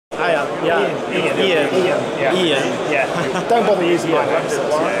Ian. Yeah. Don't bother using my name.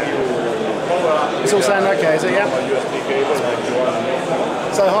 It's all sound okay, is it? Yeah.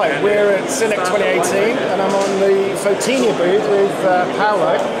 So hi, we're at Cinec 2018, and I'm on the Photonia booth with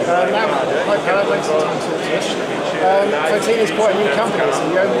Paolo. Hi Paolo, thanks for the time to talk to us. Photonia is quite a new company, so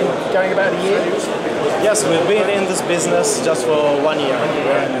you're only going about a year? Yes, we've been in this business just for 1 year.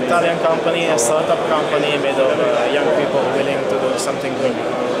 We're an Italian company, a startup company made of young people willing to do something good.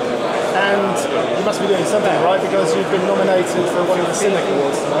 And you must be doing something right, because you've been nominated for one of the Cinec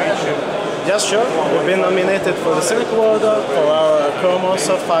Awards tonight. Yes, sure. We've been nominated for the Cinec Award for our Chromos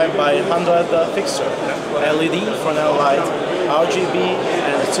 5x100 fixture, LED frontal light, RGB,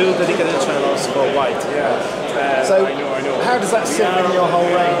 and 2 dedicated channels for white. So, how does that sit in your whole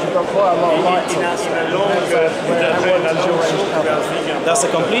range? You've got quite a lot of lights on this. There's a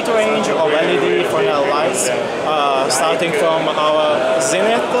complete range of LED frontal lights, starting from our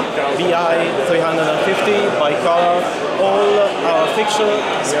Zenith VI350 bicolor. All our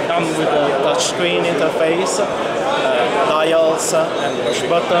fixtures come with a touchscreen interface, dials and push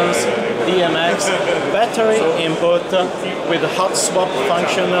buttons, DMX, battery input with a hot swap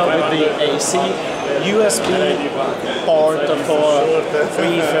function with the AC, USB port for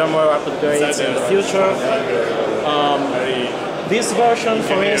free firmware upgrades in the future. This version,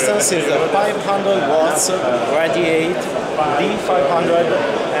 for instance, is a 500 watts radiate D500,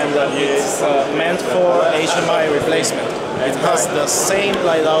 and it's meant for HMI replacement. It has the same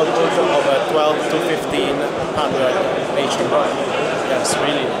light output of a 12 to 1500 HMI. Yes,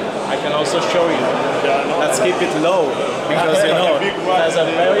 really. I can also show you. Let's keep it low, because you know it has a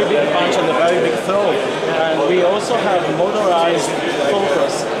very big punch and a very big throw. And we also have motorized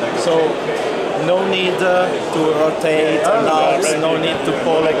focus, so no need to rotate knobs, no need to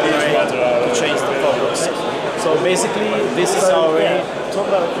pull a brake to change the focus. So basically, this is our way. Talk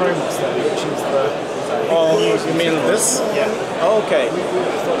about the Chromos then, which is the... Oh, you mean this? Yeah. Okay.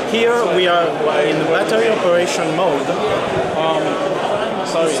 Here we are in battery operation mode.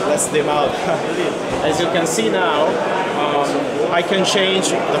 Sorry, let's dim out. As you can see now, I can change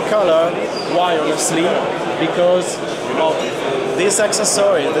the color wirelessly because of this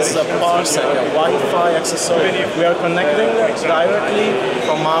accessory. This is a Parsec, a Wi-Fi accessory. We are connecting directly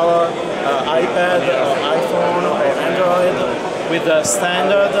from our iPad or iPhone or Android with a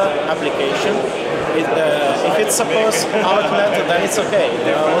standard application. If it supports ArcNet, then it's okay.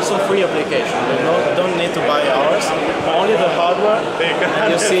 There are also free applications. You don't need to buy ours. Only the hardware.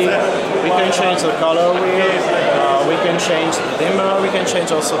 And you see, we can change the color wheel, we can change the dimmer, we can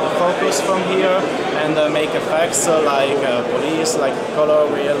change also the focus from here, and make effects like police, like color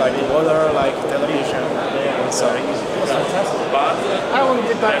wheel, like water, like television. So that's fantastic. How long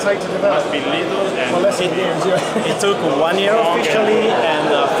did that take to develop? Well, less than years. It took 1 year officially, and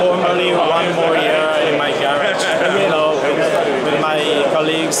formally 1 more year in my garage. You know, with my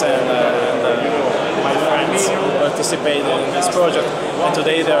colleagues and my friends who participated in this project. And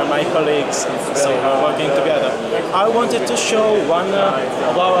today they are my colleagues, so we're working together. I wanted to show one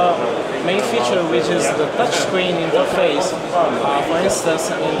of our main feature, which is the touchscreen interface. For instance,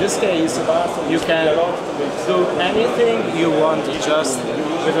 in this case, you can do anything you want just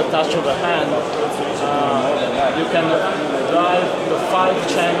with a touch of the hand. You can drive the 5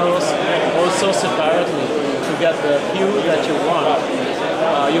 channels also separately to get the hue that you want.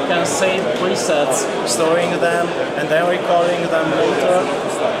 You can save presets, storing them and then recording them later.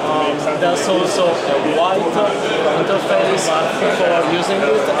 There's also a white interface for using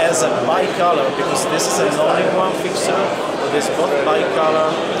it as a bicolor, because this is an all-in-one fixture that is both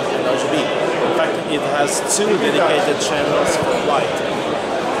bicolor and RGB. In fact, it has 2 dedicated channels for white.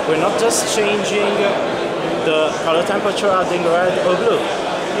 We're not just changing the color temperature, adding red or blue.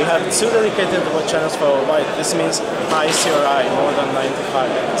 We have 2 dedicated channels for white. This means high CRI, more than 95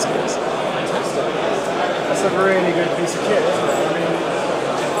 in this case. Fantastic. That's a really good piece of kit, isn't it?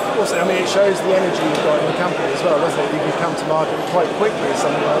 I mean, it shows the energy you've got in the company as well, doesn't it? You can come to market quite quickly with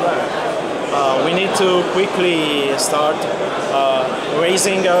something like that. We need to quickly start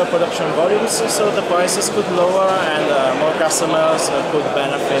raising our production volumes so the prices could lower and more customers could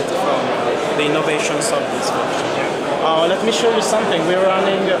benefit from the innovations of this function. Let me show you something. We're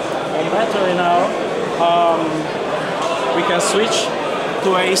running on battery now. We can switch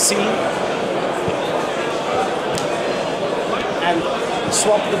to AC and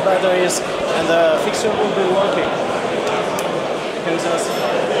swap the batteries, and the fixture will be working. You can just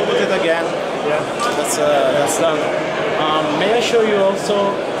put it again. Yeah, that's done. May I show you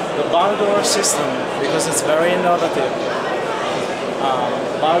also the bar door system, because it's very innovative.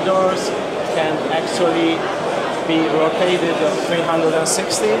 Bar doors can actually be rotated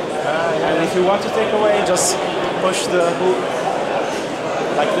 360. And if you want to take away, just push the hook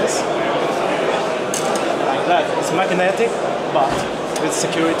like this. Like that. It's magnetic, but with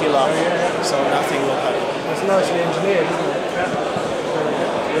security lock, so nothing will happen. It's nicely engineered, isn't it?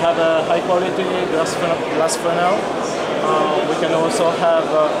 Yeah. We have a high quality glass Fresnel. We can also have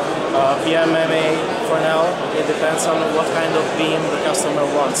PMMA Fresnel. It depends on what kind of beam the customer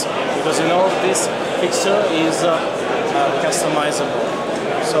wants. Because you know, this fixture is customizable.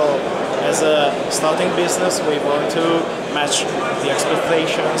 So as a starting business, we want to match the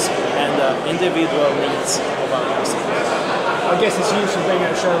expectations and individual needs of our customers. I guess it's useful being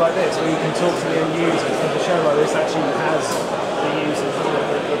at a show like this where you can talk to the end users, because a show like this actually has the users,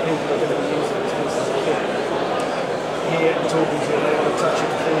 the people that are going to be using this business here talking to them, they want to touch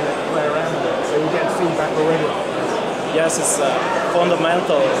it, feel it, play around with it, so you get feedback already. Yes, it's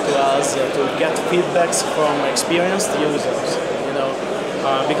fundamental to us to get feedbacks from experienced users, you know,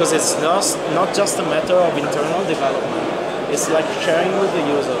 because it's not just a matter of internal development. It's like sharing with the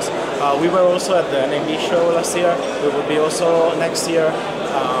users. We were also at the NAB show last year. We will be also next year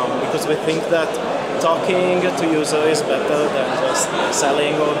because we think that talking to users is better than just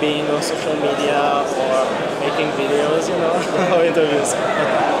selling or being on social media or making videos, you know, or interviews.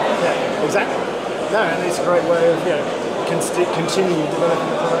 Yeah, exactly. No, and it's a great way of continue developing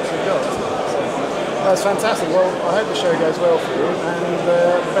the products we've got. So, that's fantastic. Well, I hope the show goes well for you, and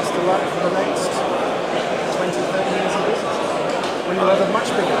best of luck for the next 20, 30 years of business. When you'll have a much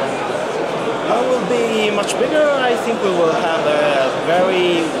bigger one. It will be much bigger. I think we will have a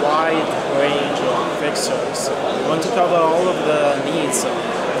very wide range of fixtures. We want to cover all of the needs.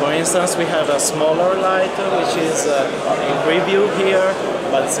 For instance, we have a smaller light, which is in preview here,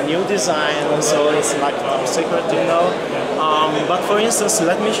 but it's a new design, so it's like top secret, you know. But for instance,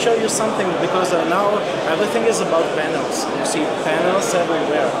 let me show you something, because now everything is about panels. You see panels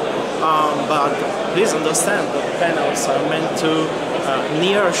everywhere. But please understand that panels are meant to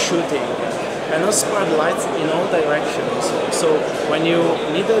near shooting. Panels spread light in all directions. So when you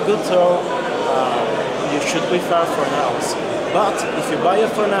need a good throw, you should prefer Fresnels. But if you buy a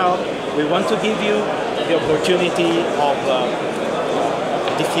Fresnel, we want to give you the opportunity of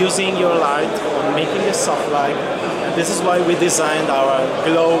diffusing your light or making a soft light. And this is why we designed our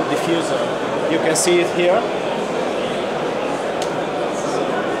glow diffuser. You can see it here.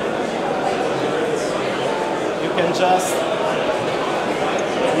 You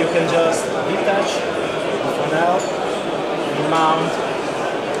can just detach the Fresnel and mount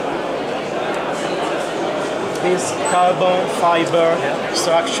this carbon fiber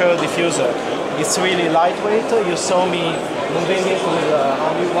structure diffuser. It's really lightweight. You saw me moving it with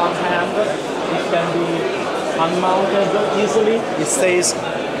only one hand. It can be unmounted easily. It stays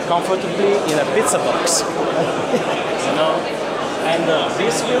comfortably in a pizza box. You know, and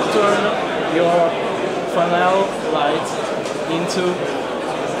this will turn your Fresnel light into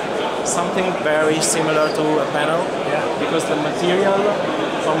something very similar to a panel, because the material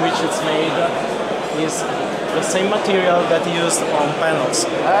from which it's made is the same material that used on panels.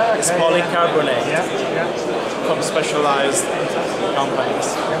 It's polycarbonate from specialized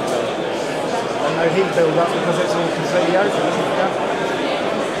companies. And no heat build up because it's all completely open, isn't it?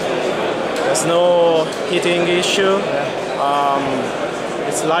 There's no heating issue.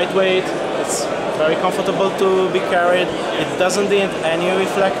 It's lightweight. It's very comfortable to be carried. It doesn't need any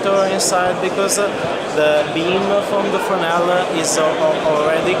reflector inside because the beam from the Fresnel is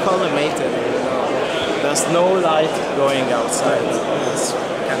already collimated. You know. There's no light going outside. It's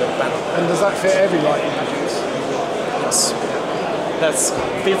kind of panel. And does that fit every light you produce? Yes. That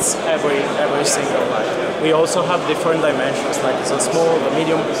fits every single light. We also have different dimensions, like it's a small, the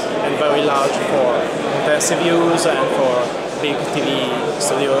medium, and very large for intensive use and for big TV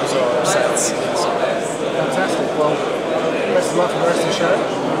studios or sets. Fantastic. Well, best of luck for the rest of the show.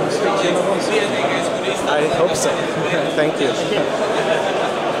 I'll speak to you another one. I hope so. Thank you.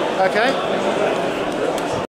 Okay.